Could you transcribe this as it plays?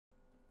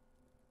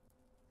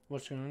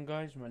What's going on,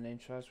 guys? My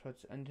name's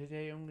FastPots, and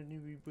today I'm going to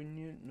be bringing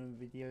you another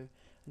video.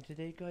 And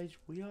today, guys,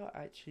 we are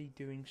actually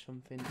doing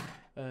something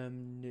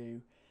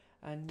new,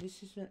 and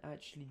this isn't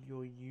actually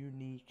your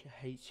unique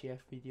HCF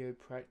video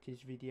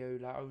practice video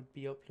that I would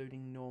be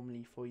uploading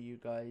normally for you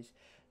guys.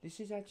 This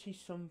is actually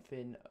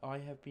something I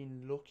have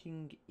been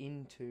looking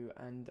into,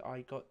 and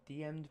I got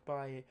DM'd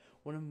by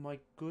one of my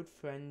good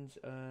friends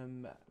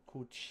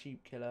called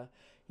Sheep Killer.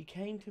 He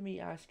came to me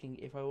asking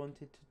if I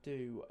wanted to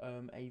do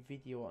a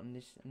video on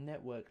this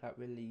network that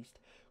released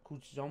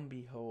called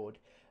Zombie Horde.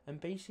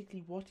 And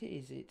basically what it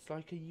is, it's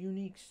like a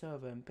unique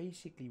server, and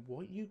basically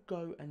what you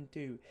go and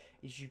do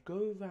is you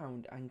go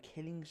around and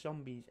killing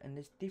zombies, and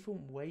there's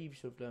different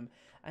waves of them.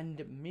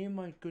 And me and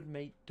my good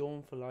mate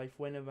Dawn for Life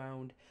went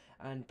around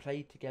and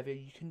played together.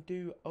 You can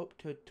do up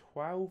to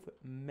 12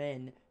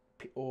 men,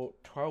 or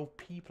 12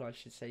 people I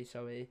should say,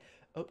 sorry,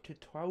 up to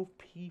 12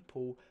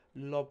 people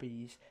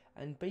lobbies.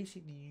 And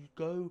basically you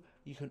go,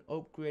 you can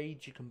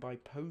upgrade, you can buy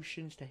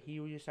potions to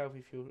heal yourself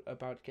if you're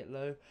about to get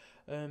low.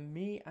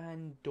 Me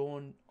and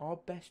Dawn, our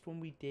best one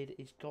we did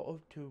is got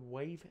up to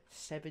wave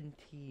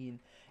 17.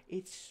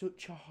 It's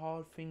such a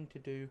hard thing to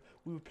do.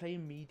 We were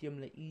playing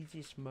medium, the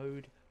easiest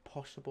mode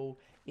possible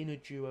in a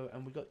duo,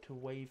 and we got to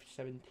wave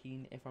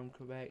 17 if I'm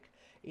correct.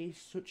 It is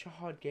such a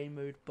hard game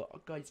mode,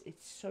 but guys,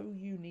 it's so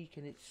unique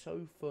and it's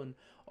so fun.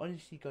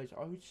 Honestly guys,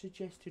 I would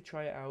suggest to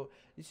try it out.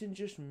 This isn't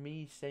just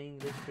me saying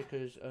this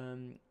because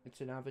it's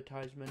an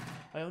advertisement.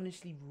 I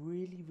honestly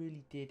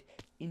really did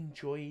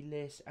enjoy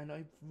this, and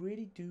I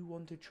really do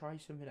want to try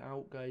something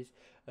out, guys.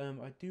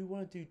 I do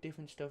want to do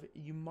different stuff.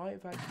 You might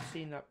have actually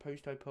seen that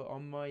post I put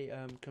on my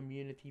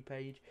community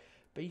page.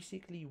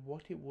 Basically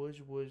what it was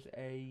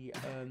a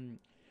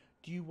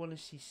do you want to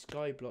see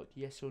Skyblock,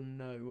 yes or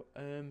no?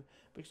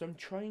 Because I'm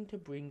trying to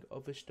bring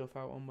other stuff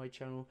out on my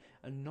channel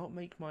and not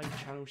make my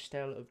channel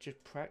stale of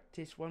just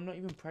practice. Well, not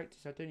even practice,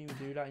 I don't even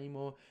do that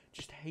anymore,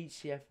 just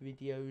HCF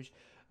videos.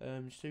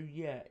 So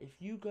yeah, if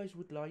you guys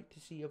would like to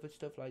see other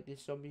stuff like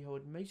this Zombie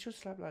Horde, make sure to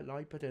slap that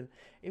like button.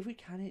 If we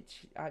can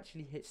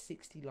actually hit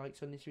 60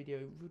 likes on this video,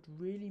 it would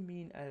really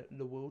mean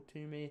the world to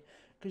me,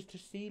 because to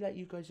see that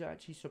you guys are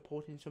actually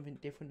supporting something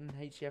different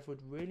than HCF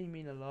would really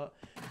mean a lot.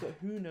 But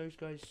who knows,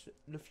 guys,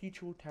 the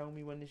future will tell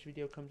me when this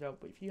video comes out.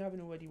 But if you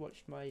haven't already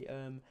watched my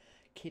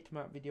kit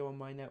map video on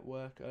my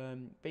network,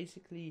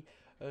 basically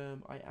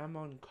I am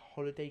on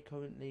holiday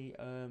currently.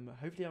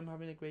 Hopefully I'm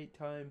having a great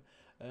time.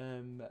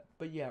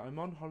 But yeah, I'm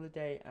on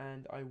holiday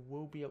and I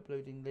will be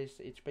uploading this.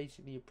 It's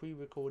basically a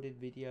pre-recorded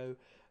video,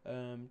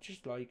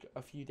 just like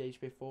a few days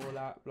before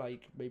that,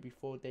 like maybe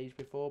 4 days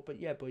before. But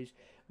yeah, boys,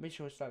 make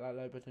sure to slap that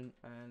like button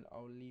and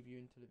I'll leave you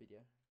into the video.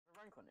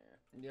 Rank on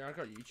here? Yeah, I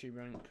got YouTube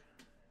rank.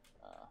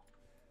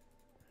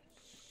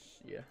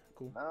 Yeah,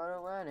 cool.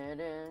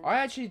 I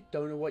actually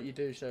don't know what you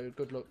do, so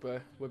good luck, bro.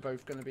 We're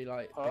both gonna be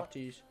like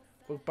botties.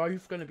 We're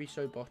both gonna be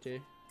so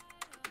botty.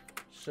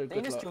 So good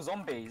luck. You just kill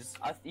zombies.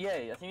 I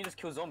think you just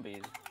kill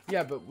zombies.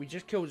 Yeah, but we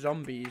just kill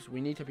zombies.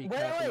 We need to be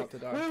careful not to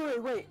die.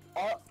 Wait.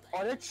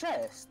 Are there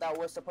chests that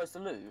we're supposed to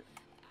loot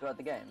throughout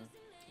the game?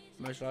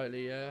 Most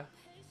likely, yeah.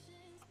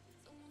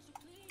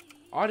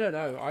 I don't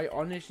know. I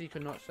honestly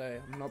could not say.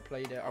 I've not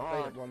played it. I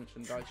played it once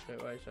and died straight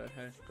away, so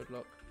hey, good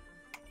luck.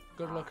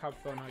 Good luck, have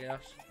fun, I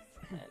guess.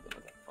 Yeah, good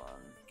luck, have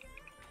fun.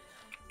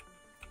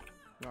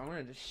 Well, I'm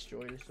gonna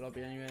destroy this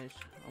lobby anyways.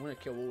 I'm gonna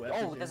kill all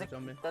weapons in the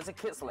zombie. There's a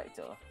kit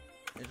selector.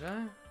 Is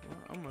there? Well,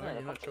 I'm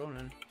already not sure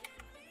then.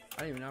 I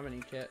don't even have any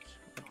kits.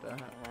 What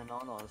the heck?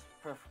 No, it's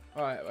perfect.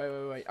 Alright,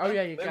 wait. Oh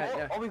yeah, you can,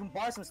 yeah. Oh, we can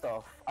buy some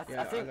stuff. I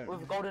think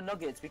with golden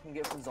nuggets we can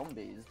get some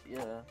zombies.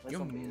 Yeah, your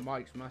zombies.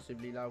 mic's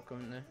massively loud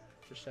currently.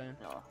 Just saying.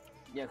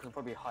 Yeah, because I'm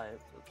probably high.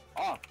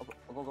 I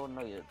got golden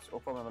nuggets,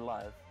 or probably I'm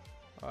alive.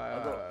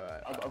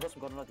 Alright. I got some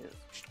golden nuggets.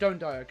 Just don't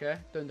die, okay?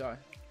 Don't die.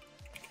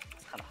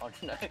 It's kind of hard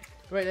to know.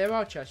 Wait, there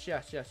are chests.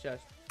 Yes.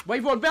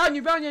 Wave one, behind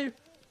you! Did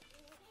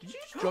you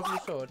just drop your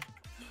sword?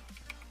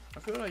 I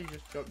feel like you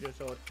just dropped your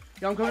sword.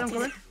 Yeah, I'm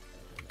coming.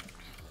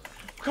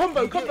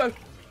 Combo!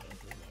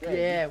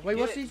 Yeah. Wait,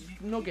 what's these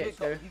nuggets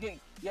do?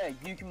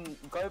 You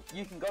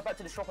can go back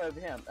to the shop over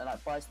here and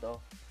like buy stuff.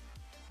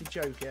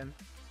 You're joking.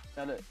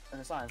 Now look, in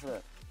the signs,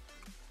 look.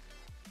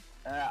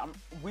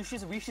 We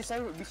should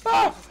save it.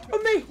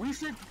 On me! We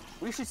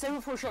should save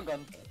it for a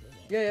shotgun.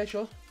 Yeah,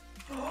 sure.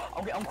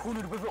 I'm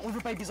cornered with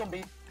a baby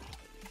zombie.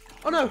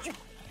 Oh no!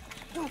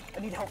 I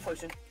need a health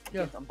potion.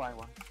 Yeah. I'm buying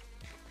one.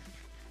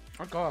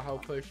 I got a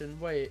health potion.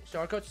 Wait,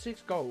 so I got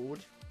 6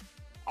 gold.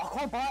 I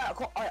can't buy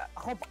it.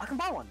 I can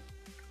buy one.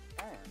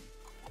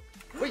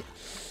 Damn. Wait.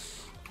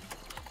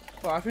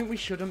 Well, I think we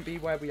shouldn't be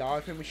where we are.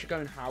 I think we should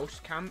go in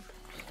house camp.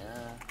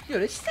 Yeah. Yo,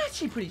 this is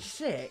actually pretty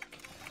sick.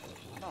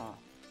 Oh.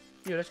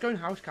 Yeah, let's go in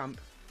house camp.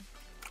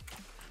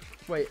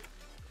 Wait.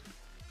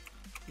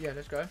 Yeah,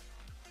 let's go.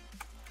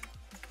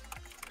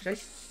 They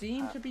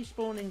seem to be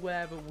spawning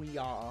wherever we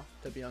are,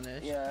 to be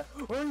honest. Yeah.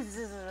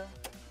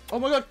 Oh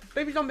my god,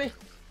 baby zombie!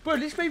 Bro,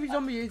 this baby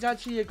zombie is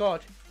actually a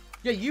god.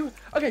 Yeah, you...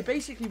 Okay,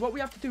 basically, what we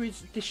have to do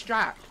is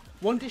distract.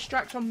 One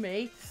distracts on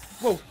me.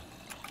 Whoa.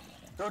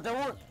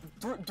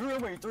 Three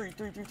away. Three.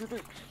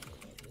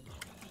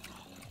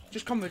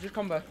 Just combo, just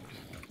combo.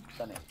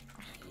 Done it.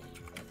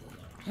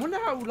 Wonder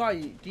how,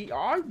 like,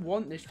 I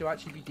want this to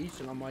actually be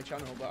decent on my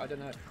channel, but I don't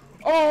know.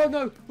 Oh,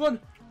 no! Run!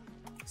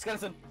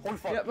 Skeleton, holy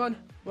fuck. Yeah, run.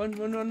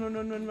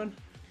 Run.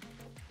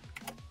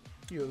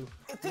 You.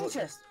 Thing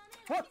chest.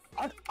 What?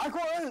 I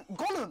got a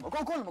golem. I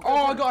got a golem.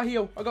 Oh, I got a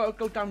heal. I got to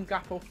go down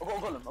grapple. I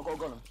got a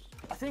golem.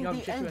 I think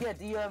Yeah,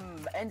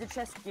 the ender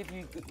chest give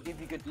you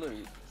good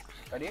loot.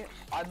 Ready?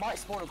 I might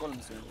spawn a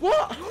golem soon.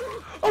 What?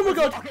 Oh my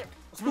god. Okay,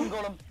 spawn a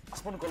golem.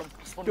 Spawn a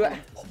golem. Do it.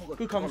 Oh my god.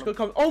 Good comments, good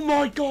comments. Oh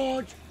my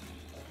god.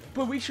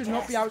 But we should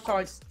not be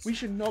outside. We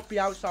should not be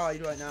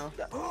outside right now.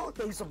 Yeah. Oh,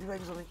 there's something.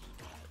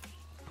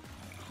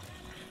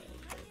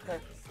 Okay.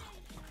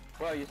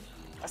 Where are you?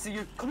 I see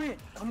you. Come here.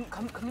 Come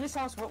in this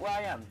house where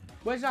I am.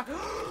 Where's that?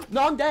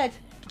 No, I'm dead.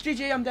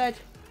 GG, I'm dead.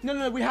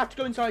 No, we have to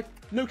go inside.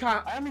 No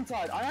cat. I am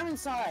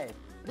inside.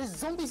 There's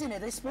zombies in here.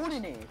 They spawn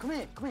in here. Come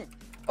here.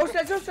 Oh,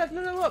 upstairs.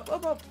 No,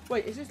 up.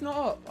 Wait, is this not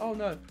up? Oh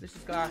no, this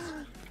is glass.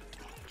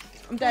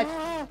 I'm dead.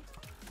 I'm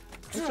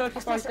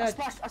certified dead.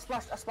 I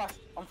splashed.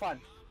 I'm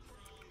fine.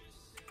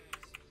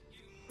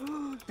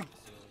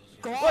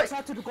 Go Wait.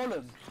 outside to the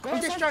golem. Go I'm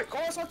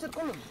outside to the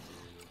golem.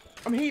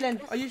 I'm healing.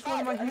 I used one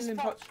of my healing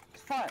pots.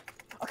 It's fine.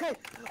 Okay,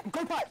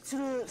 go back to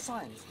the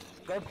signs.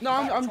 No,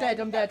 I'm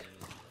dead.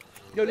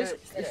 Yo, this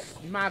is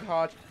mad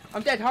hard.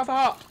 I'm dead, half a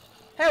heart.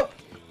 Help!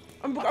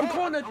 I'm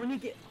cornered.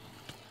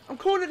 I'm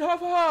cornered,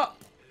 half a heart.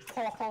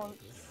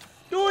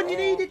 Dawn, you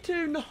needed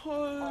to. No.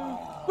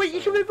 Wait,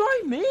 you can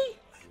revive me?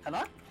 Can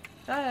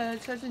I?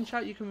 It says in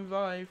chat you can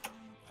revive.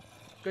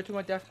 Go to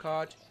my death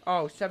card.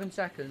 Oh, 7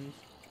 seconds.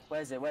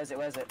 Where's it?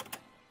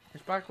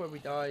 It's back where we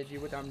died. You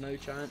would have no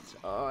chance.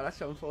 Oh, that's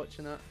so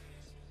unfortunate.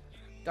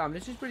 Damn,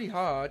 this is pretty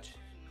hard.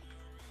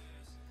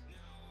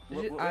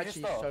 This is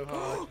actually so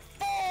hard.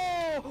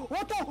 Oh!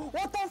 What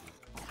the?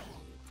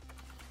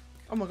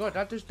 Oh my god,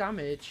 that does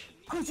damage.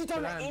 Because you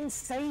done the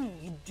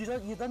insane.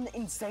 You done the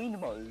insane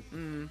mode.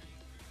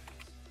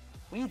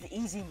 We need the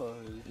easy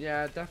mode.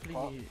 Yeah,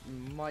 definitely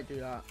might do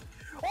that.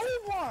 Oh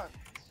my!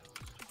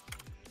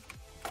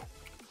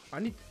 I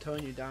need to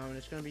turn you down.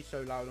 It's gonna be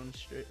so loud on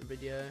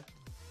video.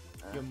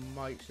 Your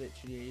mic's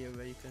literally ear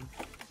raping.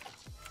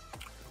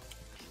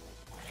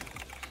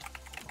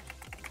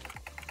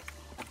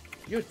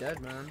 You're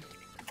dead, man.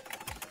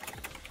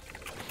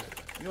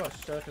 You are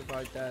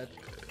certified dead.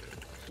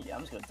 Yeah,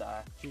 I'm just gonna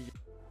die.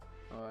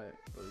 Alright,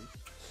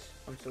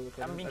 I'm still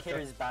recording. Camping here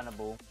is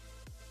bannable.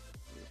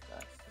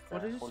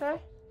 What did it say?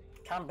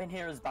 Camping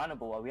here is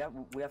bannable.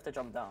 We have to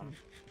jump down.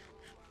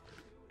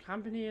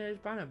 Camping here is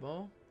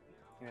bannable.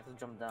 You have to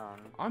jump down.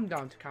 I'm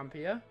down to camp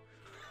here.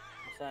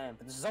 I'm saying,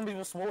 but the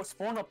zombies will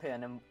spawn up here,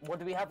 and then what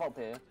do we have up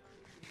here?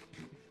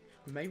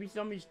 Maybe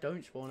zombies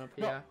don't spawn up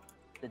here. No,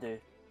 they do.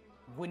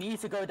 We need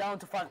to go down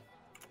to find.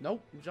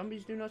 Nope,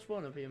 zombies do not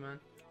spawn up here, man.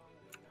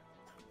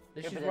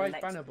 This Yeah, is why it's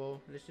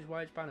bannable. This is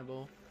why it's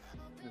bannable.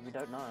 We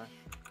don't know.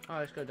 Oh,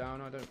 let's go down.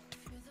 I don't.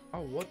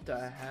 Oh, what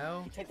the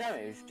hell? You take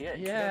damage.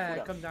 Yeah,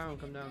 come down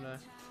there.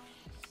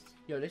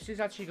 Yo, this is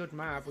actually a good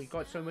map. We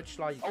got so much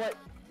like. Oh wait,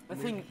 the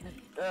thing,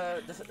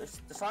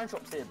 the sign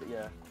shop's here, but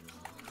yeah.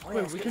 Oh,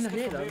 wait, we can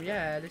hit them.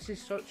 Yeah, this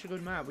is such a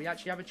good map. We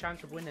actually have a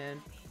chance of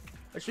winning.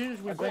 As soon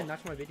as we win,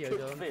 that's my video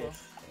done.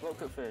 Got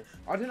cooked fish.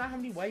 I don't know how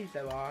many waves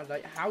there are.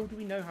 Like, how do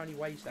we know how many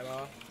waves there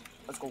are?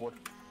 Let's go wood.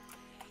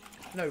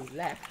 No,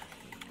 left.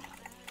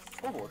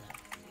 Scoreboard.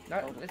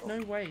 There's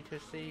no way to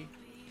see.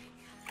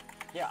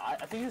 Yeah,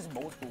 I think there's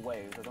multiple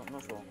waves. I'm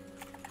not sure.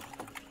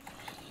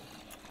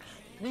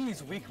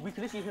 These we can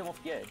literally hit him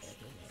off the edge.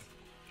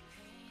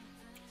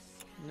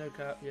 No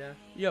cap, yeah.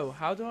 Yo,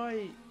 how do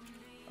I?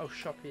 Oh,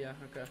 shop here.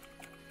 Okay.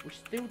 We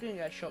still didn't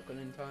get a shotgun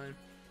in time.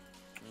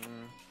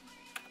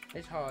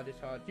 It's hard.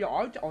 Yo,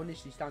 I'd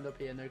honestly stand up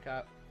here. No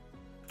cap.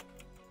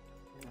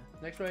 Yeah.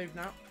 Next wave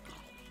now.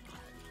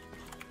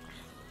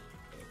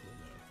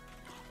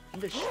 I'm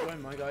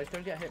destroying my guys.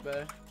 Don't get hit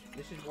though.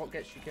 This is what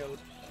gets you killed.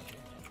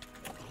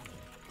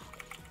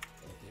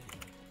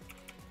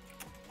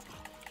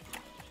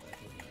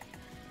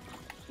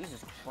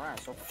 Jesus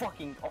Christ! So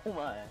fucking oh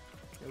my!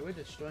 Yeah, we're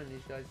destroying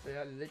these guys. They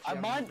are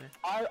literally.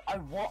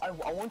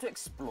 I want to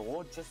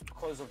explore just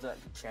because of the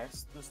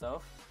chest and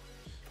stuff.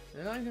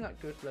 They're not even that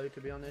good though,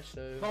 to be honest.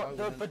 So.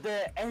 But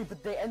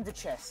the ender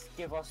chests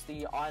give us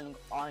the iron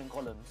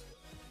golems.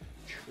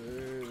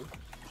 True.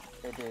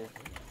 They do.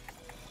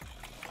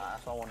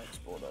 That's what I want to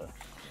explore though.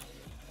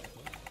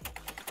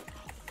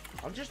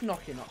 I'm just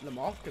knocking them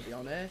off, to be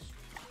honest.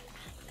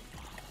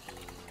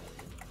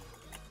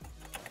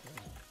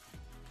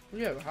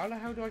 Yo, how the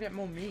hell do I get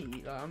more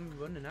meat? Like, I'm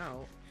running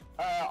out.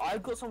 I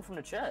got some from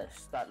the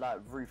chest that like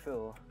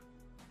refill.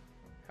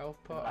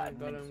 Health pot, and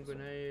golem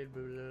grenade,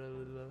 blah, blah,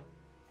 blah, blah.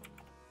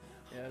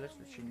 Yeah, that's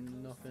literally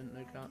nothing,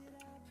 no cap.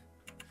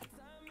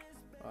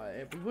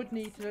 Alright, we would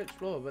need to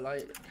explore, but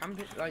like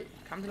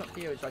camping up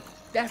here is like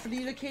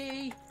definitely the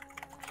key.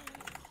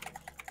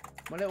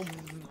 My little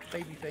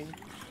baby thing.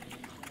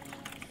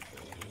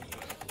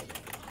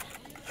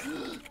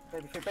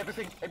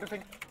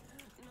 Everything.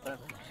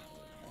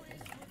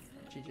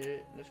 GG,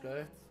 let's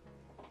go.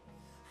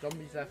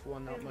 Zombies left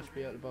one, that must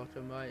be at the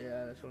bottom, right?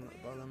 Yeah, that's one at the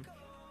bottom.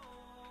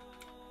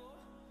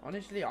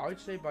 Honestly, I would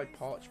say buy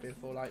pots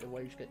before like the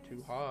waves get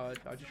too hard.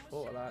 I just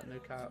thought of that, no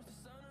cap.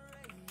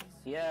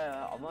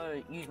 Yeah, I'm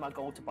gonna use my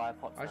gold to buy a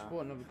pot. I just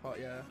bought another pot,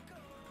 yeah.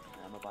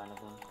 I'm gonna buy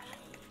another one.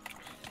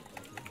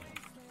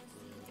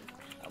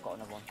 I've got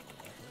another one.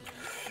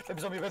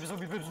 Baby zombie, baby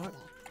zombie, baby zombie.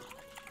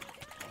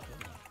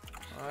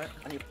 Alright.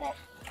 I need a pot.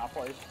 I'll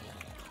pot it.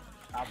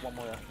 I have one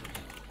more there.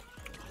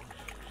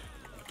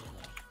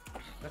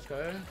 Let's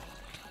go.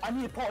 I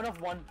need to pot another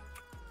one.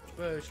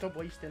 Bro, stop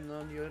wasting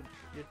them. You're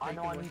I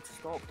know I taking need to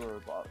stop, bro,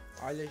 but...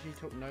 I literally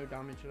took no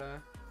damage there.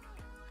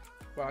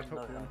 Well, I took No,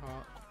 one no.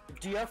 heart.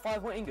 Do you have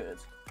 5 more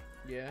ingots?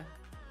 Yeah.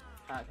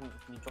 Can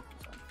you drop them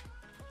some?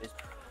 Please.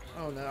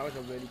 Oh no, that was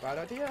a really bad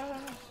idea.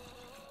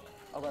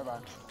 I'll go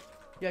around.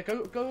 Yeah,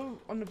 go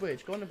on the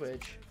bridge. Go on the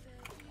bridge.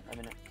 A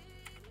minute.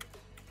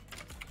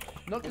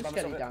 Knock the Yeah, by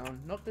skelly myself. down.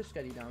 Knock the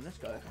skelly down. Let's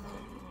go.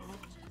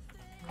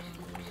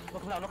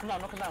 Knock him down, knock him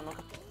down, knock him down, knock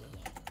him.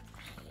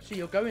 See,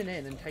 you're going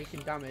in and taking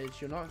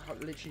damage. You're not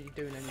literally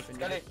doing anything.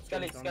 You're Skelly, just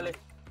skelly, on skelly.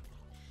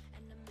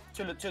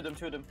 them.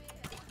 Two of them.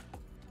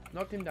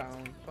 Knocked him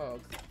down.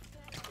 Fog.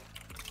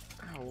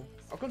 Ow.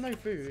 I've got no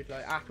food,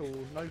 like at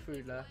all. No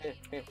food left. Here,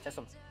 test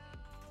some.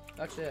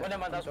 That's it. Well,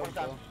 never mind, I'm that's one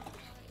done down. for.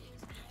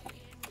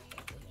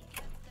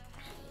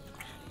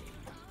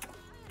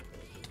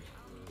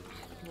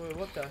 Whoa,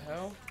 what the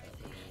hell?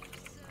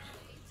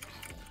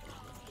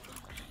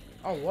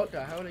 Oh, what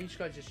the hell? These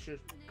guys just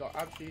got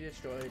absolutely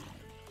destroyed.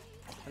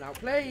 And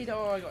outplayed.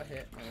 Oh, I got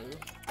hit. No.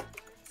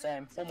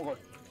 Same. Oh my god.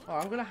 Oh,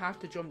 I'm gonna have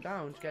to jump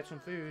down to get some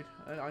food.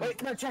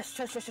 Wait, no, chest.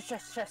 That's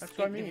what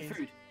I Give me mean.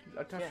 food.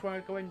 That's Yeah. why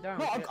I'm going down.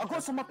 No, to I get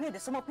got some up here,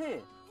 there's some up here.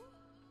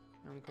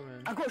 I'm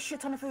coming. I got a shit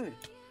ton of food.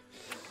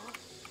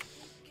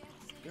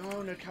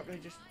 Oh no,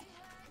 Captain, just.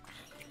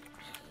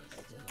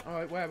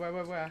 Alright,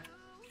 where?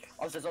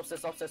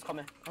 Upstairs, come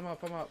here. I'm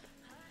up.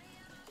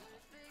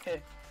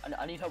 Here,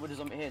 I need help with the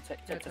zombie. Here,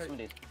 take take. some of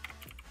these.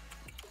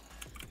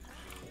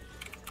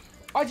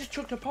 I just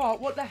chucked a pot.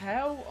 What the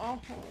hell? Oh,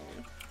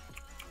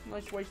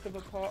 nice waste of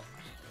a pot.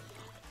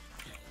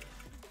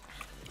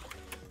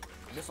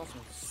 This one's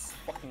some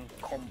fucking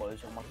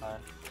combos on my car.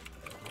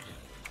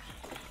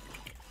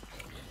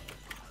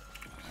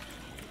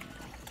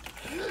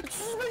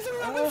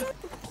 Oh,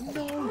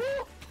 no!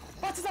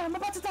 I'm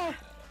about to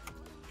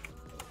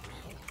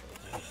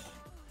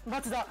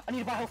die! I need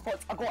to buy health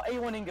pots. I got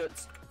A1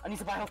 ingots. I need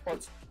to buy health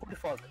pots. What the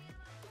fuck?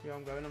 Yeah,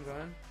 I'm going.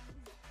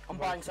 I'm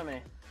buying so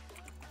many.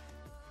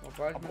 I'll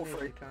buy as I'll many pull as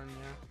through. you can,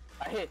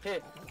 yeah. Here.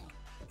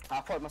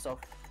 I pot myself.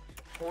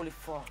 Holy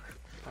fuck.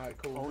 Alright,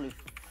 cool. Holy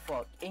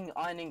fuck.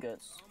 Iron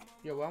ingots.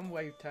 Yeah, well, I'm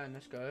wave 10.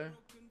 Let's go.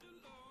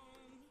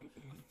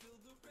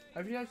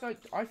 Have you guys like?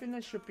 I think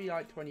there should be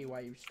like 20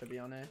 waves, to be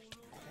honest.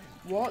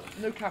 What?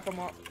 No cap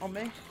on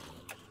me.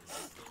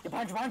 Yeah,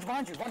 behind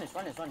you. Run this.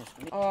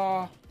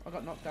 Oh, I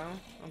got knocked down.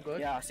 I'm good.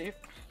 Yeah, I see you.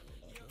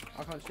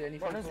 I can't see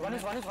anything. Runners. I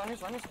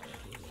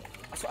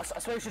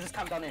swear we should just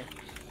camp down here.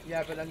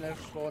 Yeah, but then they'll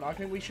spawn. I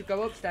think we should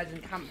go upstairs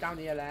and camp down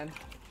here then.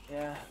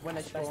 Yeah, When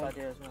that's they the best spawn.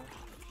 idea as well.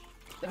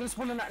 They're gonna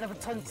spawn in that another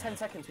 10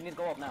 seconds. We need to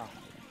go up now.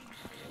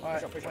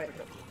 Alright, Push wait.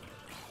 up.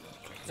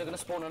 They're gonna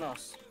spawn on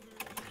us.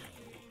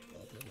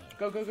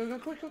 Go, quick.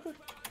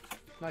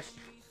 Nice.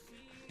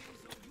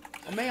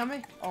 On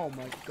me. Oh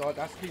my god,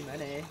 that's too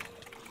many.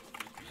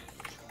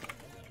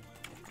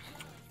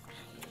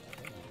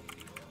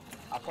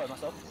 I'll put it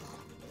myself.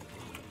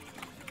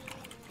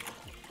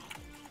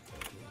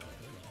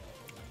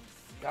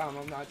 Damn,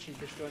 I'm actually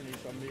destroying these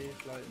zombies,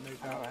 like,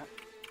 no doubt.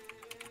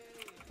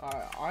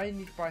 Alright. I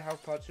need to buy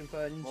health pots in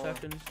 13 Well,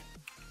 seconds.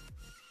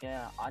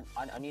 Yeah,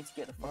 I need to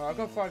get the fucking... Well, I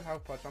got 5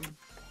 health pots, I'm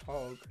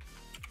hog.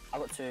 I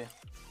got 2.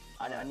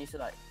 I need to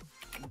like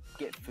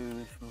get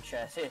food from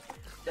chests. Here,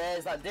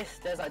 there's like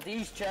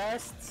these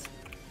chests.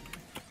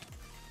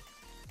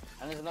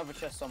 And there's another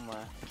chest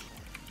somewhere.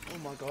 Oh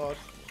my god.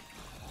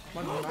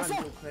 My What's man's up?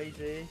 all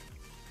crazy.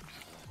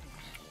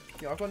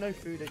 Yeah, I've got no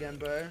food again,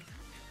 bro.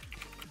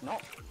 No. I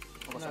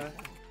got No. some.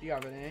 Do you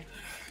have any?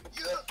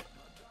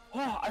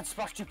 Oh, I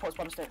splashed 2 pots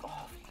by mistake.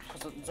 Oh,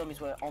 because the zombies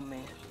were on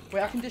me.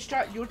 Wait, I can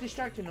distract. You're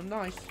distracting them.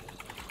 Nice.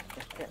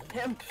 Hit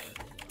him.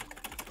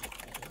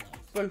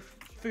 Both.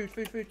 Food.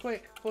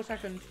 Quick. 4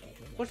 seconds.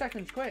 4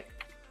 seconds. Quick.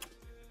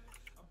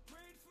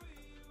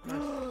 Nice.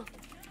 Oh,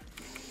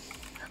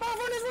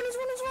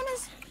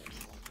 runners.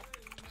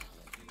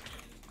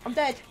 I'm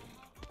dead.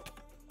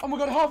 Oh my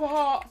god, half a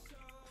heart.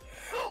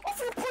 I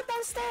threw a pot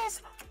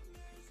downstairs.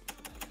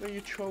 Bro,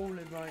 you're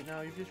trolling right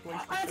now. You've just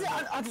wasted.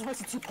 I just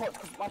wasted 2 pots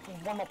because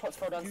one more pot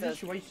fell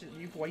downstairs.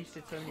 You've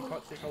wasted so many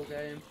pots this whole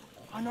game.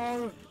 I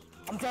know.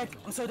 I'm dead.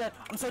 I'm so dead.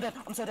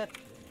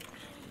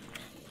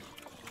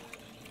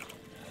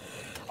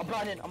 I'm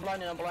blinding.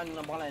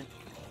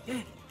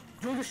 Yeah.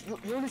 You're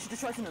literally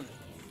distracting them.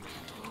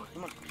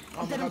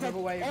 I'm dead. Another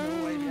wave,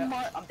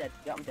 yeah. I'm dead.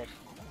 Yeah, I'm dead.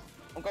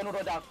 I'm going all the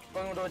way down.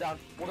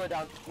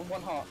 With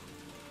 1 heart.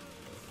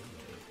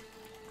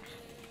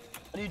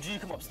 I need you to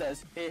come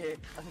upstairs. Here.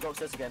 I can go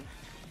upstairs again.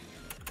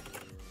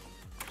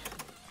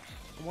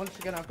 Once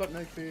again, I've got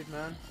no food,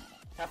 man.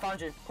 I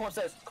found you. Come on,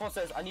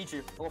 stairs. I need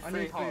you. I want 3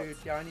 need hearts. food.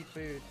 Yeah, I need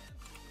food.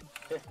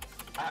 Here.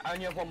 I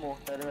only have 1 more.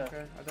 There.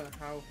 Okay, I don't know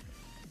how.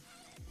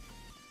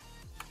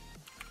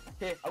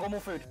 Here, I got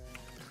more food.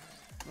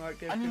 Right,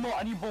 I need more.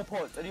 I need more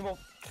pots. I need more.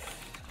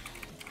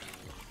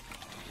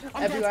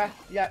 I'm everywhere.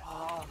 dead.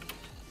 Yeah.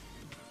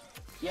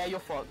 Yeah, you're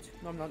fucked.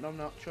 No, I'm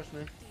not. Trust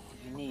me.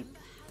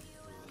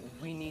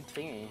 We need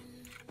thingy.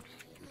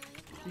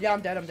 Yeah,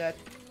 I'm dead. I'm Yeah,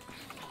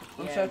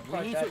 so we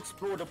surprised need dead. to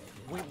explore the.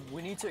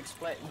 We need to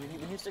explain. We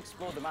need to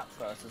explore the map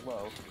first as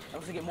well. And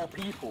also get more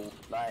people.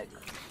 Like,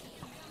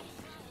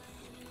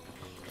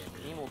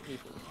 we need more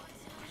people.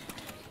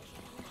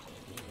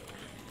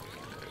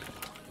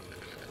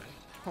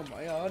 Oh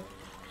my god.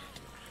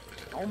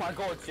 Oh my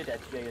god, you're dead.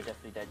 Yeah, you're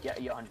definitely dead. Yeah,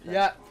 you're 100%.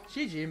 Yeah.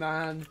 GG,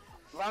 man.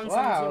 Round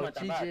Wow.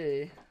 17 went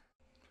GG.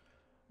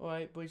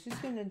 Alright, boys, this is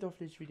going to end off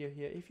this video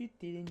here. If you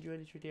did enjoy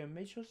this video,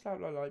 make sure to slap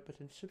that like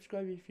button,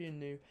 subscribe if you're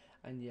new,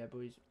 and yeah,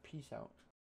 boys, peace out.